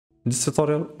In this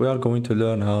tutorial, we are going to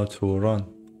learn how to run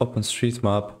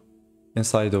OpenStreetMap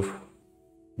inside of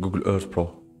Google Earth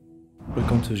Pro.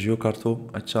 Welcome to GeoCarto,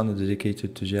 a channel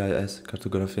dedicated to GIS,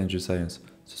 cartography and geoscience.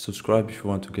 So subscribe if you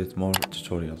want to get more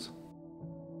tutorials.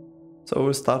 So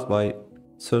we'll start by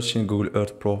searching Google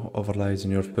Earth Pro overlays in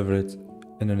your favorite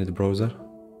internet browser.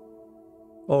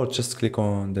 Or just click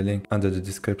on the link under the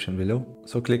description below.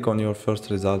 So click on your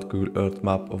first result, Google Earth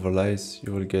Map overlays.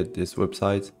 You will get this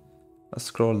website.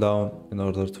 Scroll down in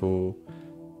order to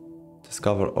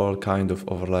discover all kind of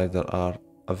overlays that are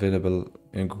available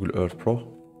in Google Earth Pro.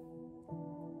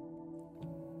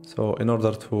 So in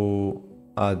order to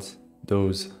add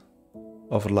those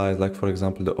overlays, like for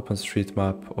example the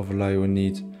OpenStreetMap overlay, we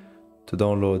need to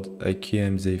download a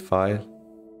KMZ file.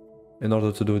 In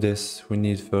order to do this, we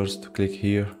need first to click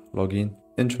here, login,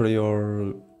 enter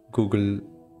your Google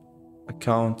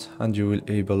account, and you will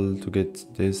be able to get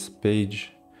this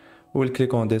page. We'll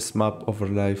click on this map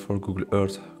overlay for Google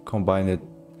Earth combined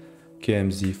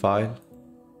KMZ file,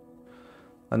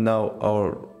 and now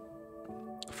our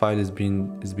file is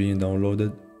being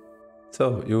downloaded.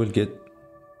 So you will get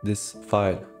this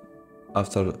file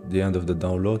after the end of the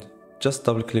download. Just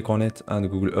double click on it and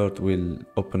Google Earth will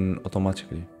open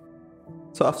automatically.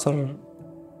 So after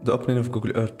the opening of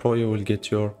Google Earth Pro, you will get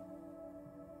your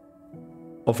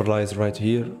overlays right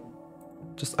here.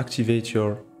 Just activate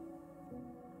your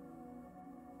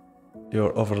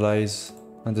overlays,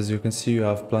 and as you can see, you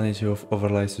have plenty of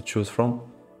overlays to choose from.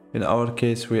 In our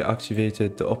case, we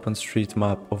activated the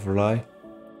OpenStreetMap overlay,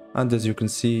 and as you can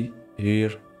see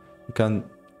here, you can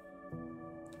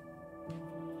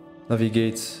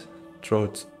navigate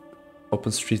throughout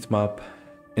OpenStreetMap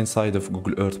inside of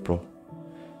Google Earth Pro.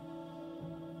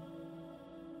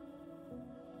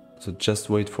 So just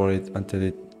wait for it until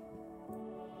it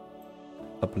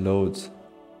uploads,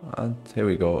 and here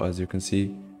we go. As you can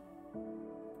see,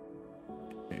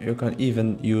 you can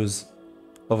even use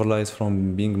overlays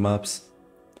from Bing Maps,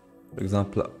 for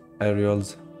example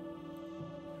aerials.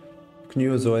 You can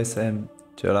use OSM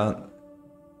to run.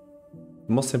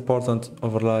 The most important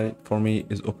overlay for me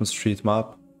is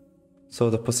OpenStreetMap.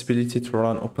 So the possibility to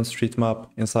run OpenStreetMap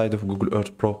inside of Google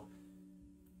Earth Pro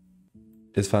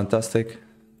is fantastic.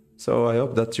 So I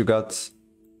hope that you got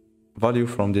value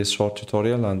from this short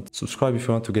tutorial, and subscribe if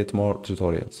you want to get more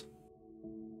tutorials.